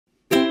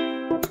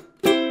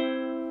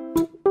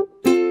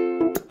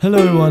Hello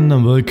everyone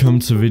and welcome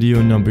to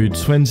video number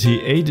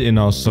 28 in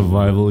our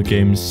survival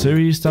game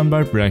series done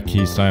by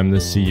Brackeys. I am the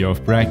CEO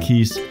of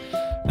Brackeys,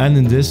 and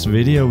in this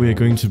video we are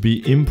going to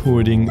be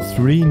importing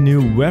 3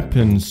 new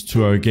weapons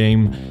to our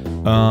game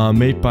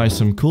made by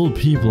some cool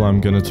people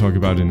I'm gonna talk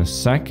about in a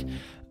sec.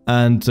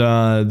 And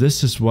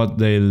this is what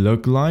they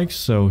look like,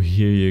 so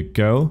here you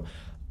go.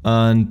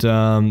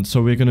 And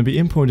so we're gonna be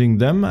importing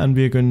them, and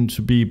we're going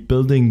to be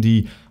building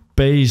the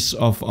base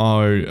of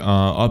our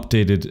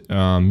updated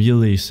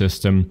melee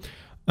system.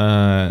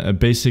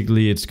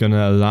 Basically, it's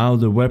gonna allow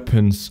the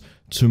weapons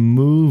to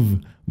move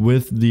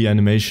with the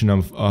animation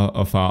of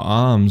our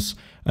arms,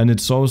 and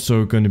it's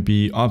also going to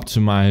be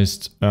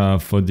optimized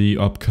for the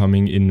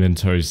upcoming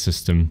inventory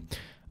system.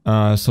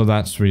 So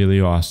that's really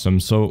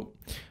awesome. So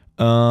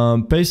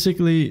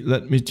basically,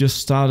 let me just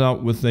start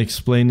out with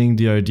explaining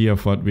the idea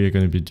of what we are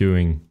going to be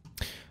doing.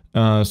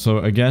 So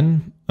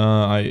again,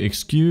 I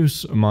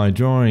excuse my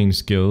drawing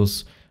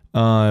skills,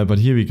 but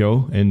here we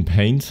go in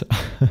Paint.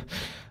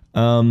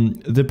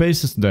 The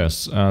base is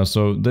this.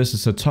 So this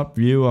is a top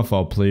view of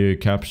our player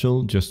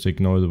capsule. Just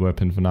ignore the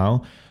weapon for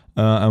now.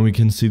 And we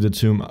can see the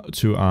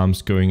two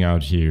arms going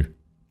out here.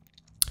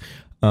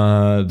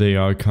 They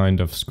are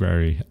kind of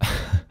squarey.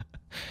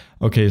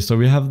 Okay, so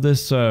we have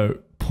this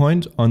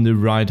point on the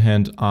right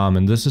hand arm,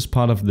 and this is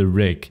part of the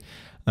rig.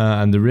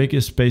 And the rig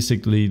is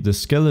basically the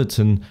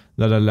skeleton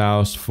that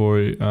allows for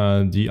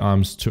the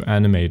arms to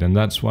animate, and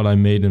that's what I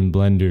made in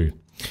Blender.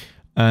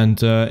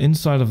 And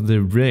inside of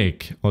the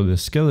rig, or the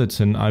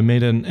skeleton, I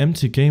made an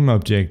empty game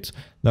object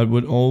that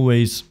would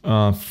always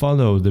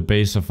follow the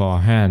base of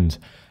our hand.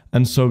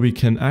 And so we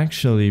can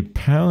actually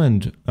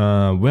parent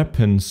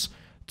weapons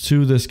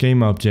to this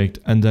game object,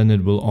 and then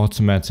it will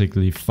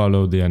automatically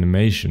follow the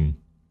animation.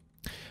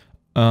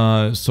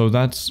 So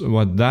that's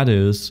what that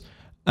is.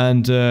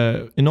 And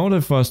in order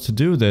for us to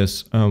do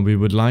this, we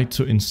would like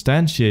to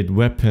instantiate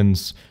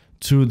weapons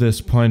to this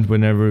point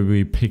whenever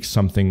we pick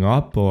something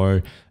up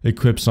or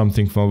equip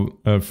something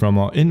from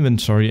our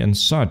inventory and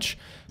such.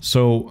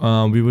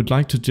 So we would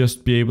like to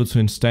just be able to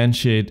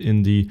instantiate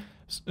in the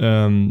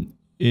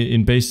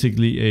in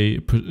basically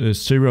a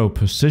 0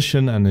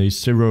 position and a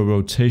 0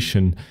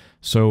 rotation.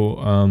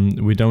 So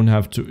we don't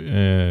have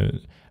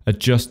to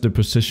adjust the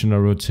position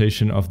or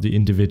rotation of the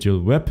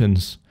individual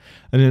weapons.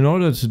 And in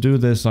order to do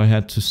this, I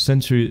had to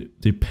center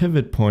the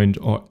pivot point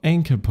or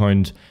anchor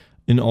point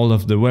in all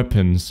of the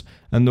weapons.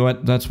 And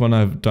that's what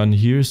I've done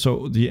here.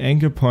 So the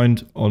anchor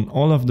point on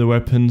all of the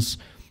weapons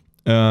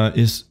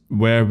is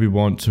where we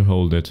want to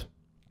hold it.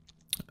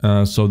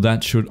 So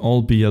that should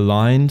all be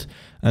aligned.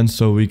 And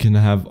so we can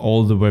have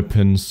all the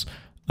weapons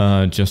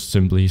just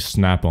simply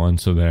snap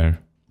onto there.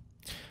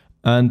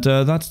 And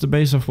that's the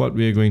base of what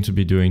we are going to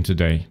be doing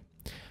today.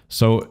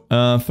 So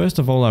first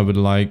of all, I would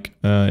like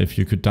if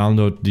you could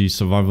download the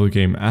survival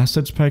game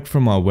assets pack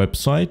from our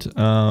website.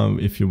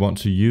 If you want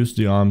to use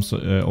the arms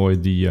or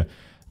the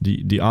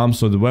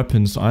arms or the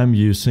weapons I'm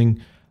using.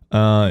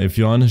 If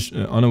you're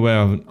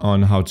unaware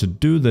on how to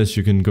do this,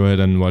 you can go ahead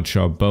and watch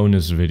our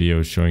bonus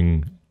video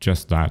showing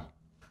just that.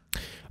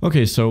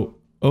 Okay, so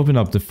open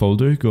up the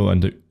folder, go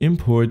under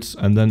imports,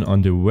 and then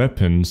under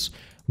weapons,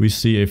 we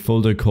see a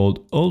folder called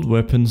old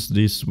weapons.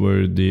 These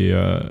were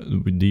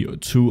the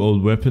 2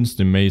 old weapons,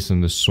 the mace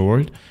and the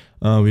sword.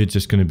 We're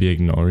just going to be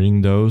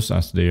ignoring those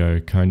as they are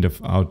kind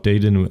of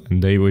outdated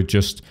and they were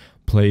just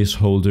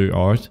placeholder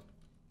art.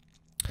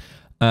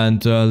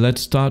 And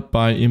let's start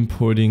by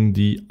importing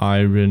the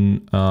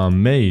iron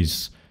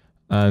mace.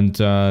 And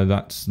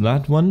that's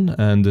that one.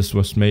 And this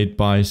was made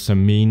by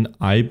Samin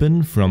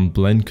Iben from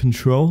Blend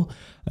Control.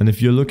 And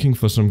if you're looking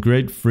for some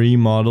great free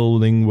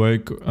modeling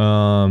work,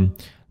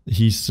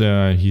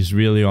 he's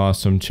really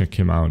awesome. Check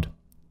him out.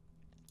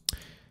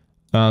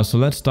 So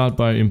let's start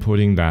by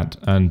importing that,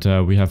 and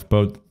we have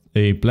both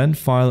a blend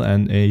file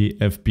and a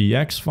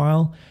FBX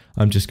file.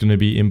 I'm just going to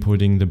be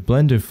importing the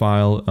Blender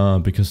file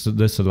because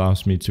this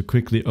allows me to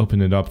quickly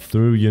open it up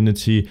through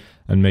Unity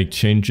and make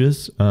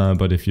changes.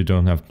 But if you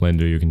don't have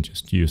Blender, you can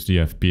just use the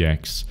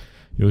FBX.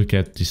 You'll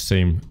get the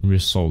same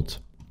result.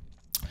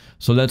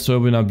 So let's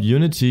open up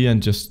Unity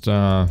and just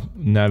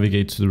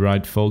navigate to the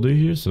right folder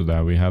here. So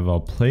that we have our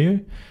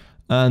player.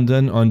 And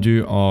then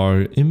under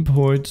our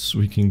imports,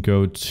 we can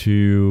go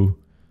to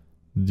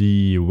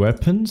the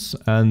weapons.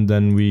 And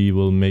then we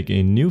will make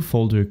a new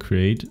folder,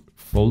 create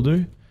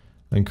folder,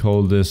 and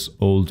call this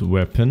old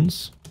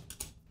weapons.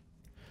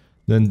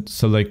 Then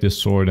select the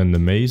sword and the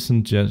mace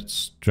and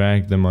just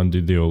drag them under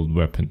the old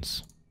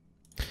weapons.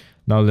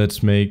 Now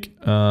let's make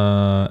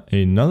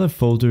another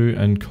folder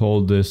and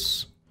call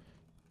this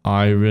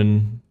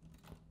iron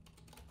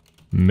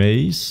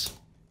mace.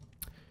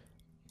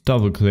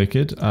 Double click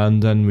it,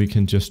 and then we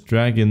can just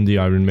drag in the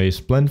iron mace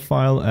blend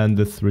file and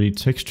the 3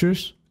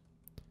 textures.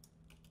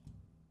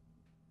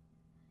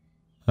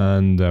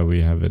 And there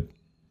we have it.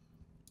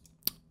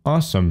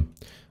 Awesome.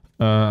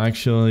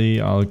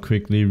 Actually, I'll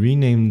quickly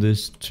rename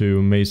this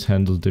to mace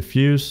handle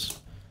diffuse.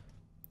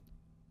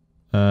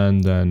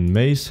 And then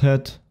mace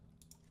head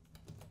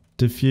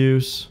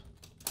diffuse.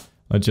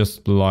 I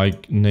just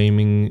like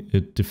naming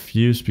it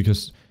diffuse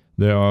because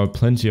there are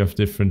plenty of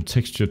different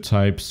texture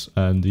types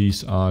and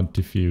these are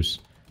diffuse.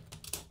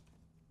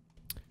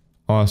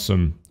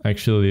 Awesome.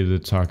 Actually, the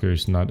Tucker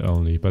is not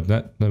only, but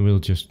then we'll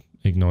just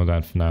ignore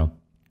that for now.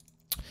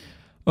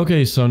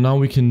 Okay, so now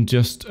we can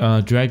just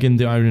drag in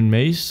the iron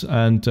mace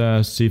and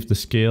see if the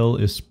scale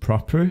is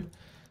proper.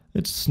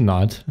 It's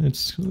not.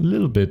 It's a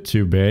little bit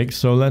too big.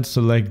 So let's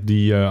select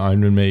the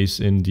iron mace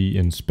in the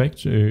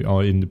inspector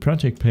or in the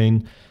project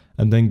pane,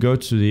 and then go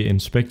to the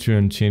inspector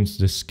and change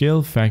the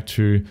scale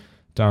factor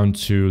down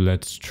to,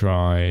 let's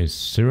try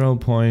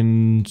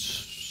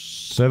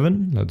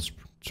 0.7. Let's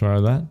try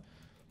that.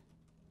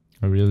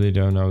 I really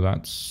don't know.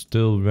 That's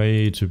still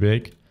way too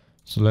big.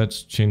 So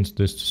let's change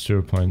this to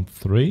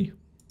 0.3.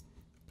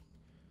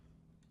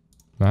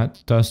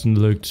 That doesn't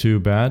look too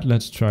bad.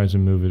 Let's try to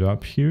move it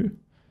up here.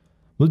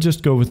 We'll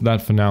just go with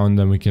that for now and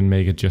then we can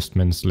make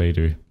adjustments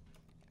later.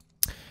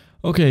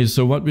 Okay,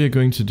 so what we are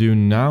going to do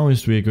now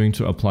is we are going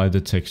to apply the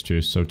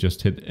texture. So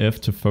just hit F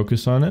to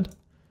focus on it.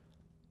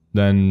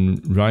 Then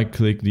right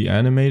click the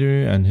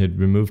animator and hit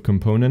remove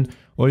component.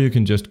 Or you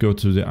can just go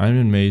to the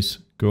iron mace,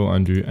 go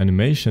under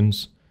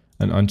animations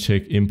and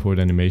uncheck import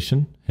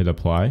animation, hit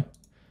apply.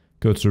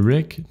 Go to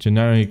rig,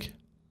 generic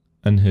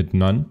and hit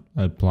none,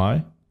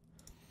 apply.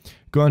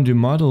 Go under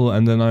model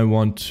and then I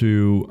want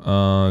to,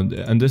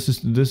 and this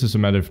is a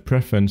matter of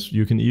preference.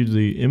 You can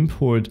easily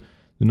import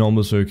the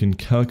normal so you can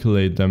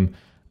calculate them,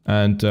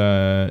 and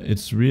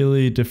it's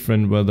really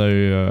different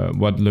whether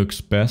what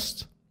looks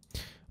best.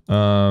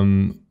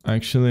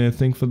 Actually, I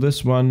think for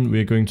this one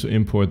we're going to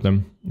import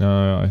them.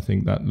 I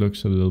think that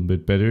looks a little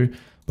bit better,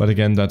 but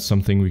again that's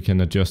something we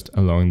can adjust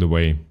along the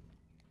way.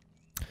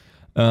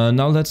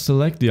 Now let's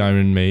select the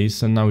iron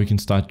mace and now we can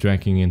start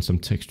dragging in some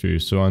texture.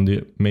 So on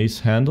the mace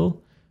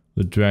handle,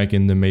 we'll drag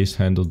in the mace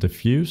handle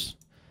diffuse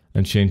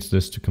and change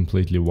this to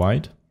completely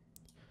white.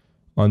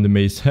 On the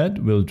mace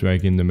head, we'll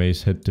drag in the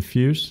mace head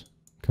diffuse,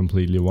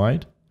 completely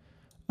white.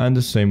 And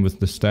the same with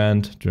the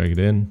stand, drag it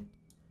in,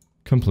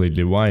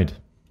 completely white.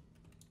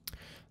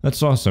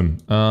 That's awesome.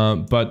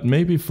 But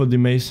maybe for the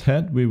mace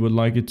head, we would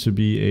like it to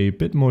be a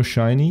bit more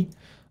shiny.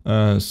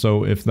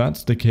 So if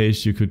that's the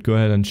case, you could go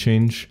ahead and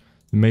change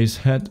the mace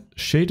head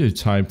shader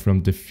type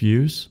from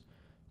diffuse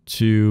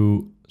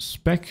to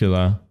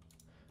specular.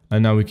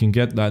 And now we can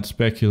get that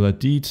specular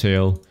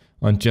detail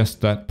on just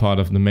that part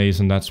of the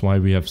maze, and that's why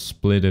we have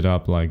split it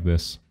up like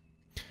this.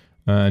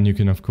 And you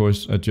can of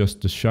course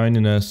adjust the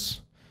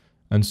shininess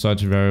and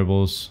such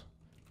variables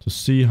to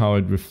see how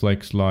it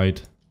reflects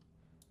light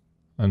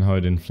and how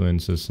it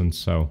influences, and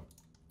so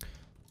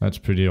that's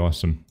pretty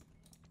awesome.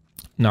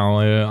 Now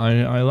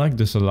I like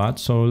this a lot,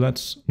 so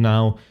let's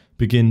now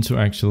begin to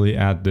actually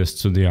add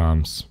this to the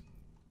arms.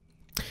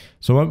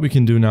 So what we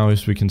can do now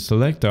is we can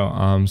select our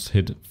arms,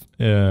 hit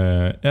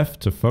F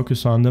to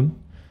focus on them,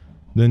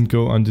 then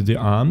go under the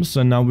arms,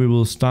 and now we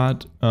will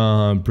start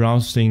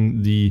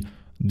browsing the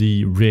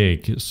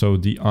rig, so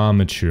the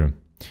armature.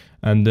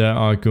 And there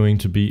are going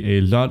to be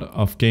a lot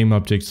of game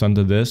objects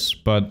under this,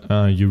 but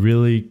you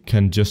really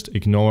can just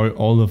ignore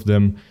all of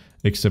them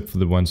except for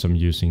the ones I'm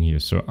using here.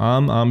 So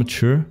arm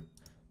armature,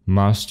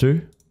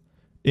 master,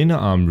 inner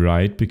arm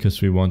right,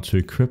 because we want to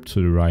equip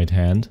to the right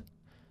hand,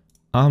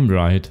 arm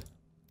right,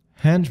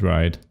 hand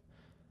right,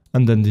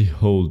 and then the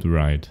hold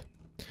right.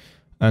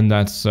 And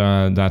that's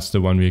the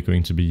one we're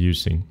going to be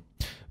using.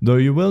 Though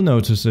you will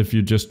notice if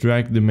you just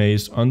drag the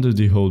mace under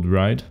the hold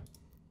right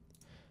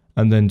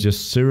and then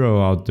just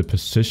zero out the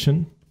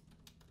position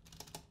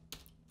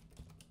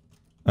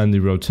and the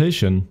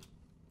rotation,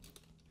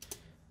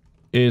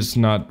 it's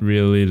not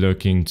really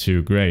looking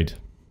too great.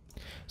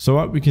 So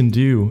what we can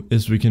do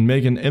is we can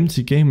make an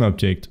empty game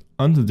object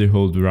under the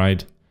hold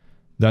right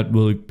that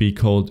will be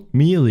called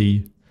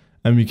melee.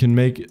 And we can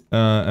make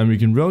and we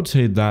can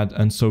rotate that,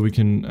 and so we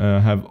can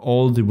have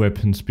all the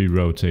weapons be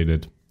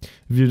rotated.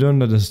 If you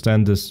don't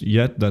understand this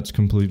yet, that's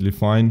completely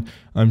fine.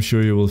 I'm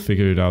sure you will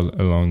figure it out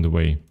along the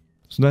way.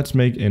 So let's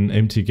make an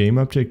empty game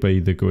object by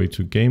either going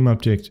to game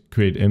object,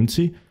 create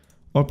empty,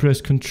 or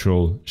press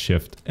Ctrl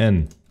Shift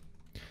N.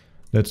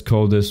 Let's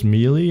call this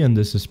melee, and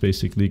this is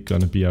basically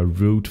gonna be a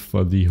root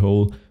for the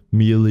whole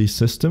melee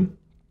system.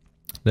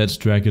 Let's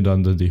drag it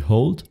under the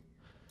hold.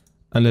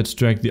 And let's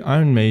drag the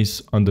iron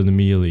mace under the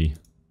melee.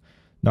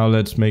 Now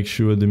let's make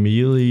sure the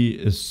melee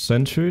is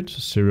centered,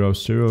 0,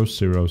 0,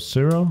 0,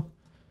 0.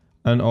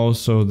 And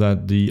also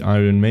that the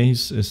iron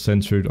mace is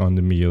centered on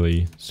the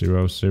melee,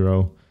 0,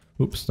 0.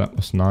 Oops, that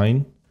was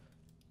 9.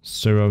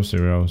 0,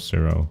 0,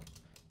 0,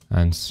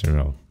 and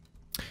 0.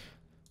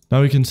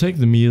 Now we can take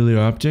the melee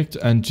object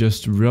and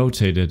just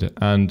rotate it.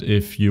 And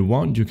if you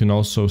want, you can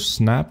also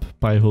snap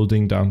by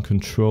holding down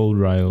Control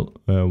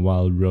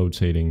while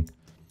rotating.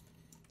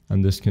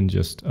 And this can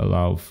just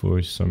allow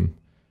for some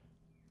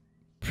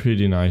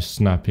pretty nice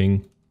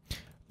snapping.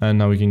 And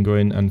now we can go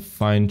in and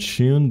fine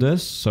tune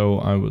this. So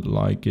I would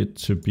like it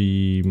to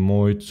be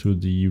more to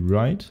the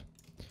right.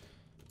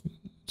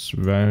 It's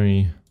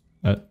very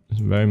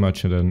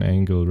much at an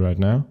angle right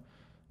now.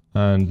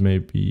 And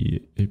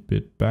maybe a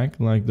bit back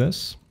like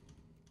this.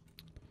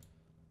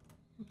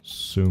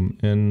 zoom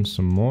in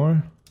some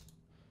more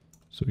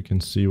so we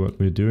can see what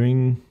we're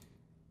doing.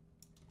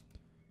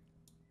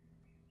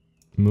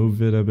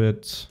 Move it a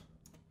bit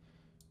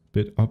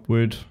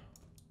upward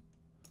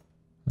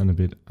and a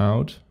bit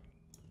out.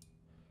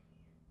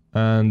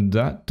 And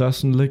that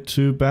doesn't look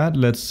too bad.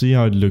 Let's see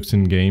how it looks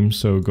in game.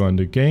 So go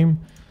into game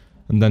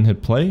and then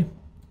hit play.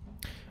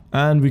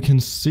 And we can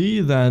see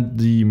that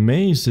the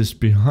maze is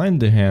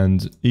behind the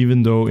hand,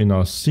 even though in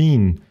our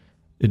scene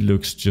it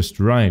looks just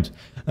right.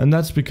 And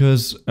that's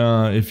because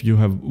if you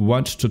have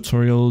watched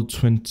tutorial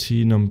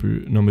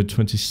number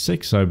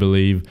 26, I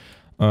believe,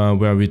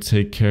 where we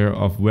take care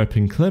of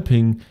weapon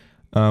clipping,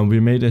 we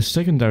made a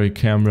secondary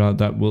camera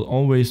that will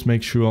always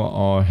make sure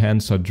our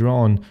hands are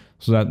drawn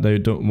so that they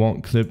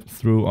won't clip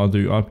through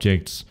other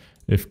objects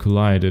if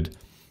collided.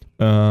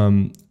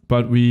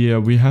 But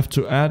we have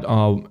to add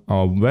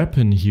our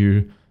weapon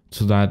here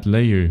to that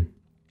layer.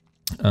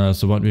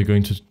 So what we're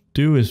going to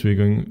do is we're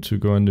going to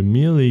go into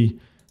melee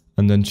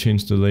and then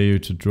change the layer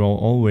to draw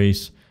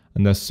always,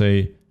 and let's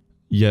say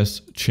yes,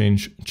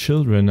 change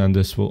children, and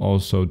this will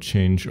also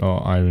change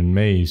our iron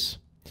maze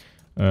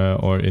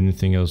or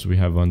anything else we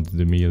have under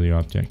the melee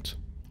object.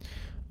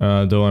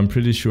 Though I'm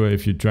pretty sure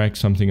if you drag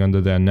something under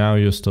there now,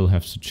 you still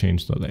have to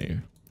change the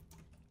layer.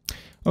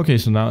 Okay,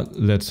 so now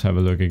let's have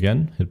a look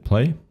again. Hit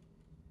play.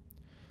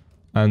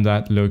 And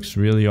that looks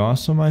really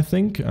awesome, I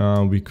think.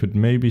 We could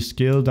maybe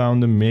scale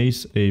down the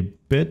maze a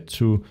bit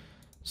to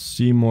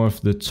see more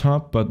of the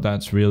top, but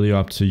that's really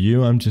up to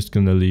you. I'm just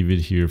gonna leave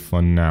it here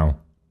for now.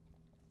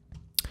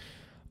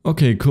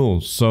 Okay, cool.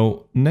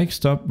 So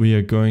next up, we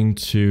are going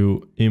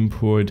to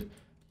import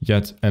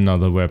yet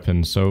another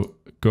weapon. So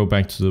go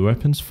back to the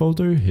weapons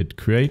folder, hit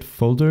create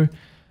folder,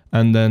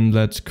 and then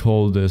let's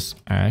call this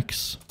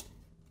axe.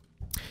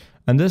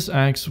 And this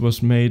axe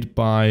was made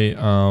by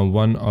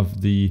one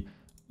of the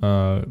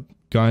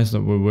guys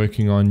that were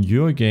working on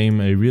your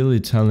game, a really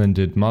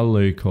talented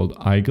modeler called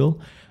Eigel,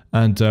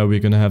 and we're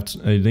gonna have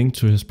a link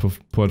to his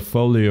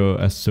portfolio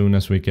as soon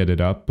as we get it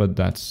up, but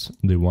that's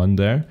the one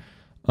there.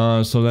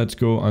 So let's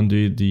go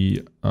under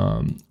the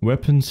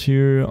weapons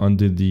here,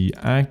 under the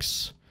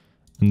axe,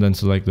 and then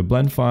select the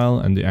blend file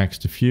and the axe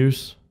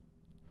diffuse,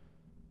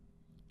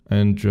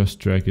 and just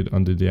drag it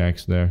under the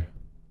axe there.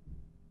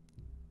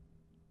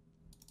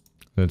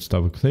 Let's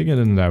double click it,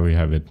 and there we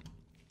have it.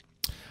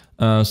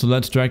 So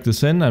let's drag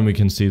this in, and we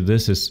can see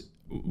this is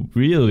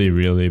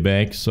really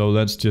big. So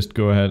let's just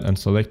go ahead and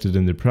select it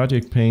in the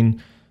project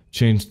pane,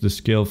 change the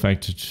scale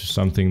factor to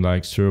something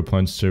like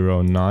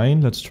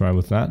 0.09. Let's try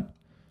with that.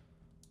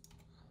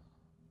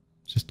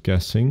 Just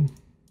guessing.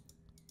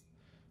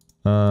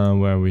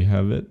 Where we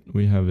have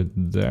it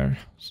there.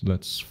 So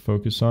let's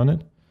focus on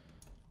it.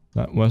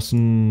 That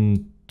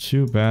wasn't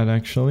too bad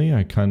actually.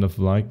 I kind of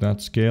like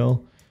that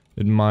scale.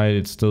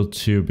 It's still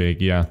too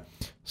big, yeah.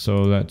 So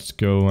let's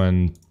go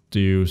and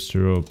do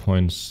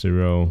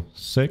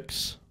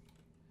 0.06.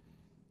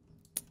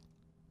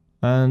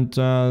 And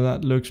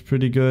that looks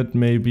pretty good.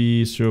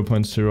 Maybe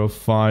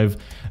 0.05.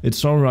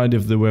 It's alright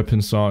if the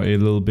weapons are a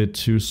little bit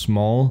too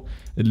small.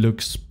 It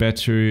looks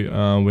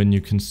better when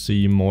you can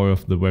see more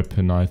of the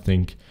weapon, I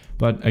think.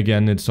 But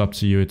again, it's up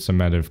to you. It's a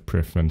matter of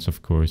preference,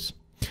 of course.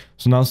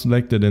 So now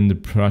select it in the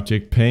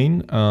project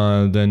pane.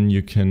 Then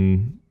you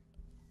can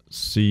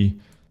see,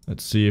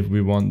 let's see if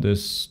we want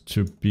this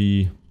to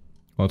be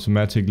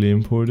automatically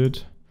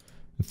imported.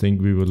 I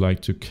think we would like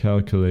to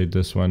calculate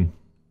this one.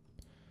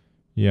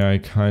 Yeah, I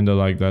kind of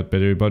like that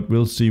better, but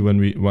we'll see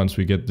once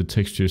we get the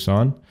textures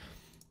on.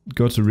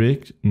 Go to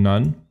rig,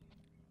 none.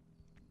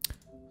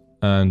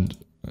 And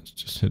let's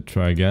just hit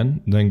try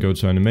again. Then go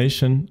to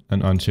animation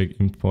and uncheck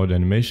import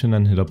animation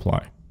and hit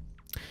apply.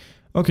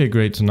 Okay,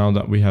 great. So now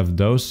that we have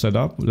those set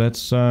up,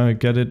 let's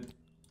get it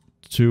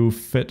to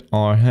fit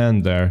our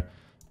hand there.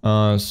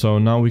 So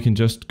now we can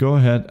just go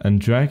ahead and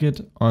drag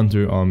it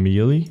onto our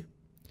melee.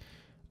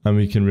 And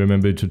we can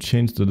remember to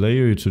change the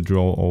layer to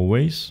draw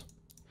always.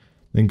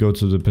 Then go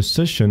to the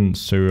position,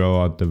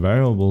 zero out the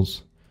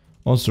variables.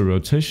 Also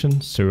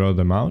rotation, zero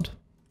them out.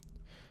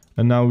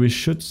 And now we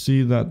should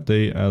see that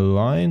they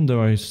align,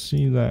 though I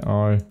see there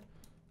are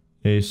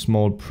a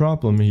small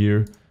problem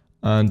here.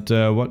 And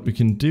what we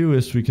can do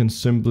is we can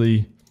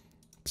simply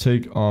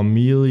take our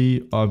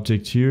melee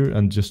object here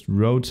and just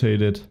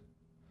rotate it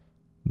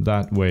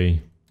that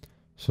way.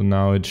 So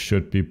now it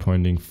should be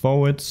pointing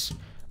forwards.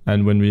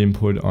 And when we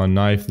import our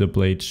knife, the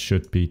blades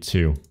should be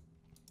too.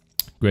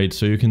 Great,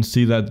 so you can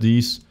see that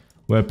these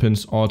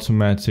weapons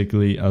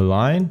automatically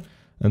align.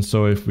 And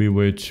so if we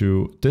were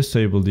to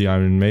disable the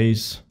iron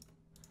maze,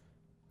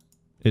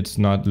 it's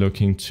not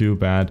looking too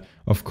bad.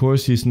 Of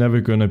course, he's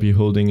never going to be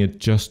holding it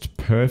just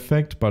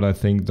perfect, but I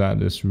think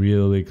that is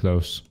really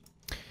close.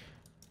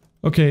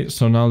 Okay,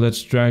 so now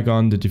let's drag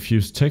on the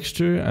diffuse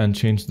texture and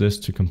change this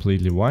to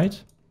completely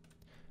white.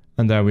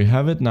 And there we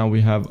have it. Now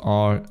we have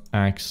our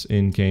axe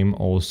in game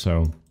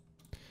also.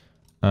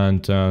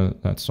 And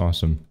that's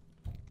awesome.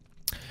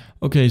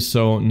 Okay,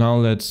 so now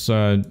let's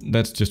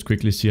just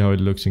quickly see how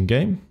it looks in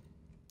game.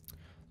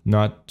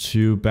 Not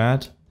too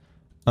bad.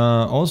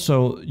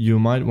 Also, you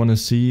might want to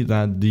see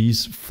that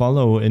these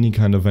follow any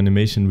kind of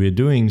animation we're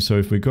doing. So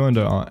if we go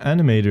into our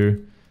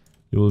animator,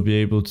 you will be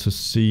able to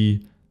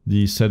see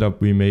the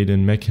setup we made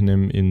in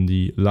Mechanim in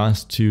the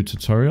last 2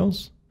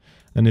 tutorials.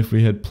 And if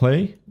we hit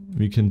play,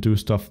 we can do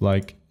stuff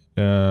like,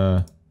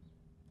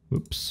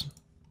 whoops,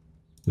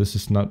 this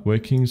is not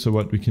working. So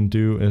what we can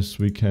do is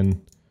we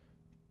can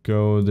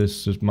go,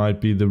 this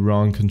might be the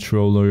wrong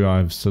controller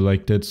I've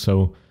selected.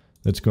 So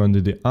let's go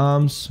into the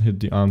arms, hit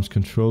the arms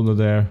controller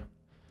there.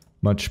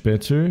 Much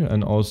better.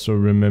 And also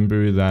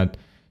remember that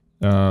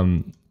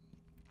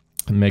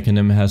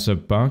Mechanim has a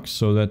bug,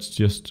 so let's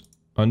just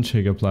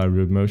uncheck apply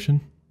root motion.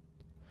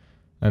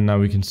 And now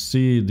we can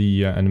see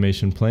the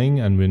animation playing,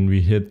 and when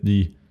we hit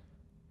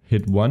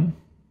 1,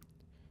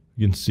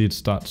 you can see it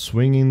start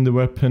swinging the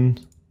weapon.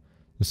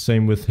 The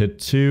same with hit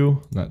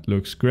 2, that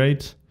looks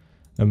great.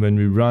 And when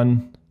we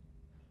run,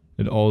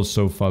 it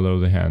also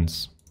follows the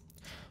hands.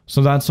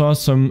 So that's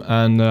awesome,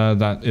 and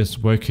that is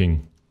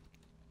working.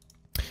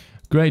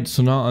 Great,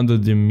 so now under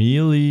the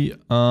melee,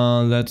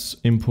 let's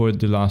import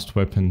the last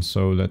weapon.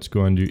 So let's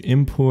go and do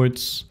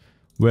imports,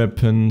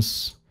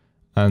 weapons,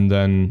 and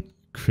then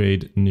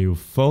create a new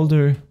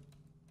folder.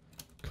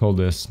 Call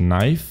this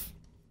knife.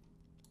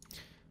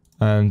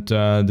 And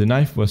the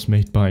knife was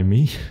made by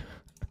me.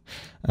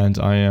 And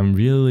I am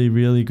really,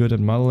 really good at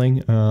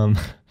modeling.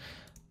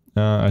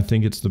 I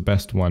think it's the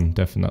best one,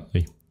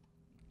 definitely.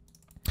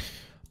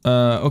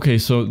 Okay,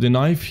 so the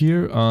knife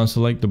here,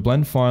 select the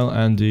blend file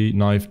and the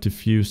knife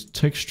diffuse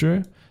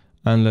texture,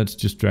 and let's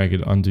just drag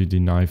it onto the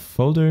knife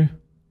folder.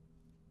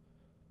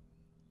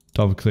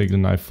 Double click the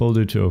knife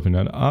folder to open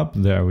it up.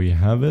 There we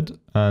have it.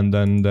 And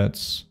then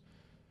that's,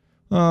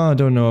 I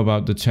don't know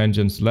about the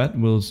tangents yet.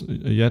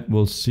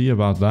 We'll see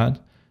about that.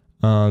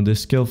 The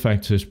scale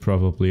factor is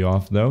probably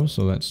off though,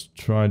 so let's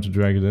try to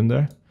drag it in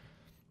there.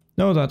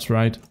 No, that's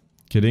right.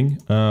 Kidding.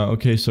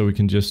 Okay, so we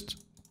can just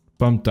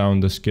bump down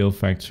the scale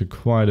factor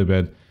quite a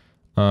bit.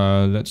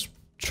 Let's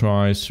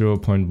try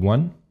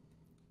 0.1.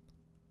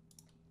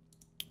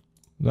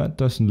 That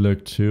doesn't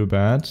look too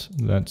bad.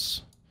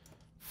 Let's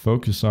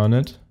focus on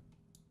it.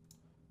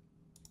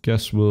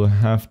 Guess we'll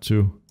have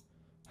to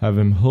have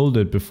him hold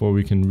it before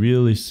we can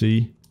really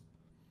see.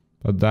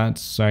 But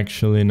that's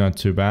actually not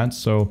too bad.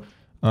 So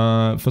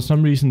for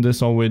some reason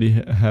this already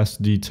has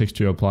the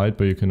texture applied,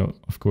 but you can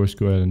of course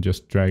go ahead and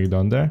just drag it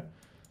on there.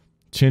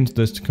 Change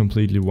this to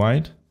completely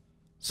white.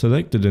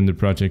 Select it in the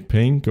project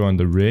pane, go on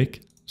the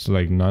rig,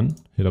 select none,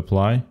 hit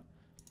apply.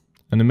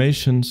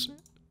 Animations,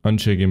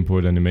 uncheck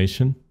import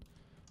animation,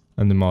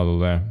 and the model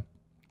there.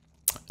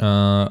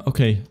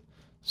 Okay,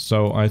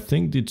 so I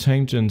think the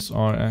tangents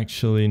are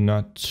actually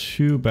not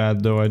too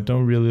bad, though I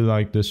don't really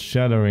like this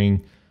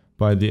shadowing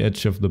by the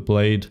edge of the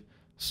blade.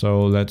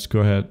 So let's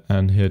go ahead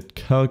and hit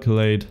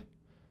calculate,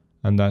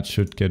 and that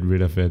should get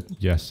rid of it.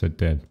 Yes, it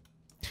did.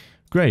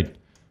 Great.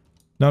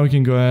 Now we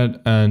can go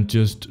ahead and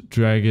just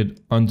drag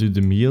it onto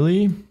the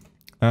melee,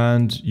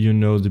 and you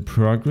know the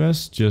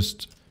progress.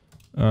 Just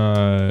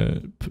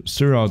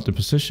zero out the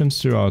position,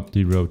 zero out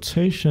the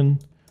rotation,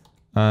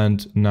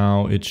 and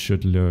now it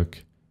should look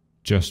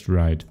just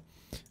right.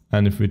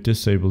 And if we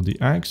disable the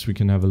axe, we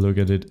can have a look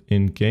at it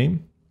in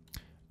game.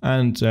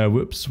 And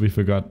whoops, we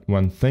forgot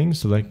one thing.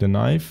 Select the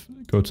knife,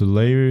 go to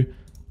layer,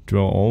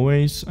 draw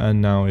always,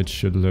 and now it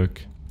should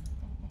look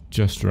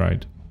just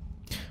right.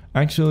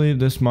 Actually,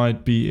 this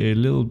might be a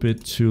little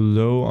bit too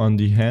low on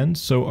the hand.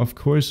 So of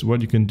course, what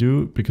you can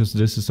do, because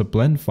this is a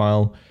blend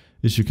file,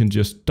 is you can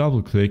just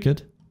double click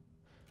it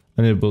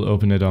and it will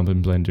open it up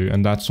in Blender.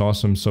 And that's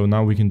awesome. So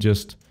now we can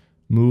just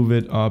move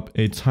it up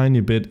a tiny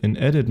bit in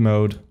edit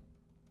mode,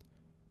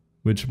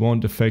 which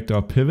won't affect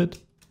our pivot.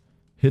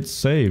 Hit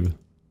save.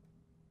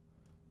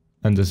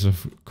 And this is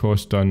of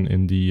course done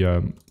in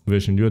the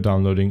version you're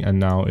downloading,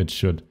 and now it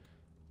should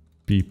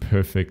be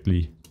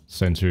perfectly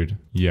centered.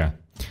 Yeah.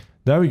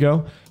 There we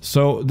go.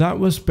 So that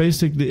was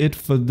basically it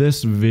for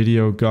this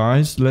video,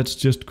 guys. Let's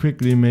just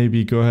quickly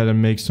maybe go ahead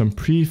and make some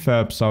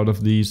prefabs out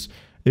of these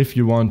if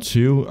you want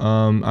to.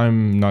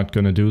 I'm not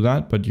gonna do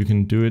that, but you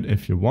can do it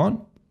if you want.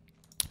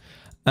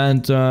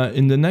 And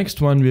in the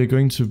next one, we are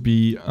going to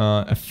be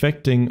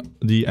affecting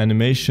the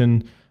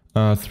animation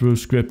through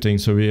scripting.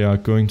 So we are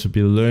going to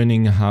be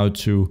learning how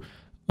to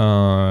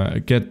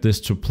get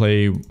this to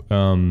play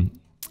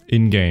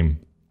in-game.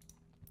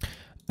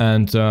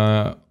 And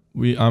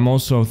I'm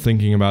also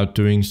thinking about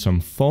doing some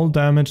fall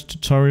damage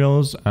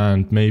tutorials,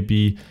 and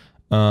maybe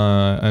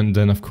and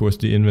then of course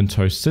the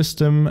inventory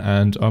system,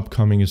 and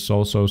upcoming is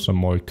also some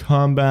more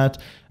combat,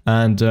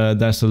 and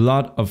there's a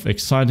lot of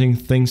exciting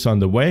things on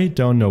the way.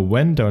 Don't know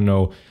when, don't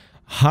know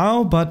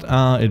how, but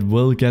it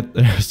will get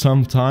there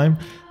sometime.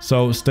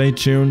 So stay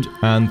tuned,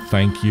 and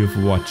thank you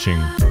for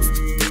watching.